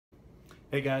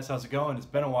Hey guys, how's it going? It's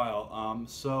been a while.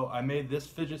 So I made this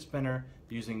fidget spinner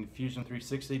using Fusion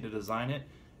 360 to design it.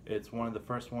 It's one of the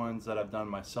first ones that I've done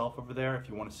myself over there. If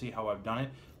you want to see how I've done it,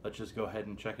 let's just go ahead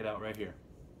and check it out right here.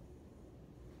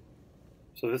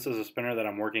 So this is a spinner that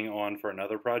I'm working on for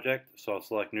another project. So I'll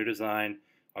select new design.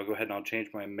 I'll go ahead and I'll change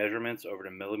my measurements over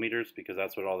to millimeters because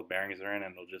that's what all the bearings are in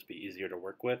and it'll just be easier to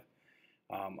work with.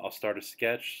 I'll start a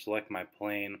sketch, select my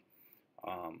plane,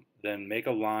 then make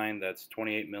a line that's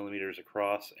 28 millimeters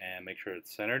across and make sure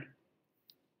it's centered.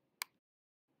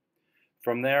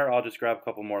 From there, I'll just grab a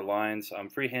couple more lines. I'm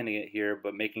freehanding it here,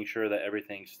 but making sure that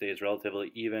everything stays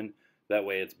relatively even. That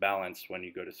way it's balanced when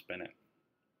you go to spin it.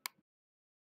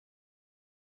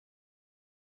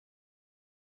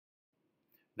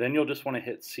 Then you'll just want to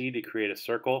hit C to create a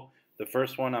circle. The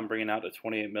first one I'm bringing out to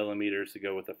 28 millimeters to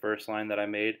go with the first line that I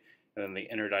made. And then the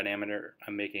inner diameter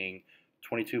I'm making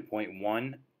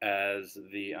 22.1 as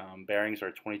the bearings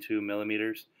are 22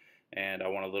 millimeters. And I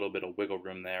want a little bit of wiggle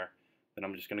room there. Then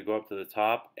I'm just going to go up to the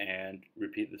top and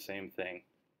repeat the same thing.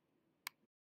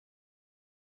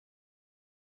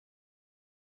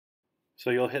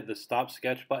 So you'll hit the stop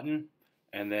sketch button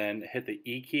and then hit the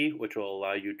E key, which will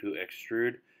allow you to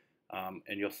extrude.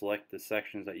 And you'll select the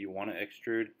sections that you want to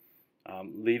extrude,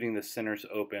 leaving the centers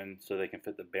open so they can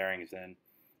fit the bearings in.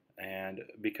 And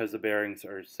because the bearings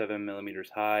are 7 millimeters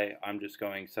high, I'm just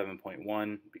going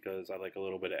 7.1 because I like a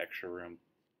little bit of extra room.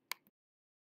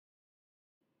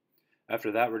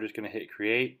 After that, we're just going to hit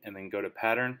create and then go to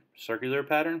pattern, circular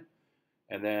pattern,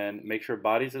 and then make sure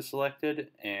bodies is selected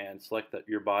and select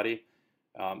your body.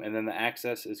 And then the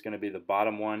axis is going to be the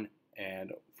bottom one.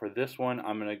 And for this one,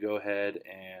 I'm going to go ahead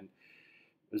and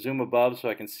zoom above so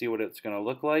I can see what it's going to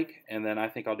look like. And then I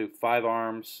think I'll do 5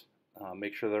 arms,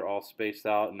 make sure they're all spaced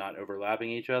out and not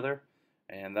overlapping each other.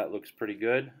 And that looks pretty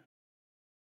good.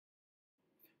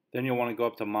 Then you'll want to go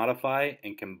up to modify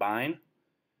and combine.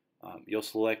 You'll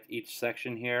select each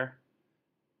section here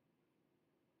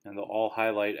and they'll all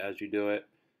highlight as you do it.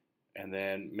 And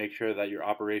then make sure that your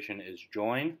operation is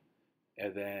join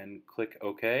and then click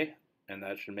OK, and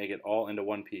that should make it all into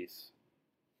one piece.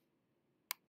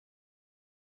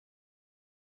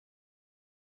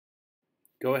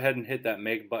 Go ahead and hit that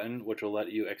make button, which will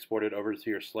let you export it over to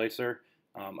your slicer.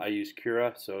 I use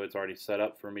Cura, so it's already set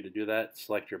up for me to do that.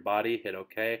 Select your body, hit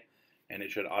OK, and it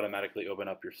should automatically open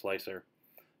up your slicer.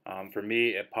 For me,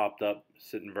 it popped up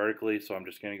sitting vertically, so I'm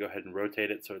just going to go ahead and rotate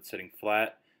it so it's sitting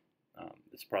flat.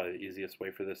 It's probably the easiest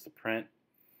way for this to print.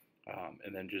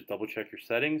 And then just double check your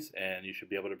settings, and you should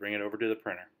be able to bring it over to the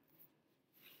printer.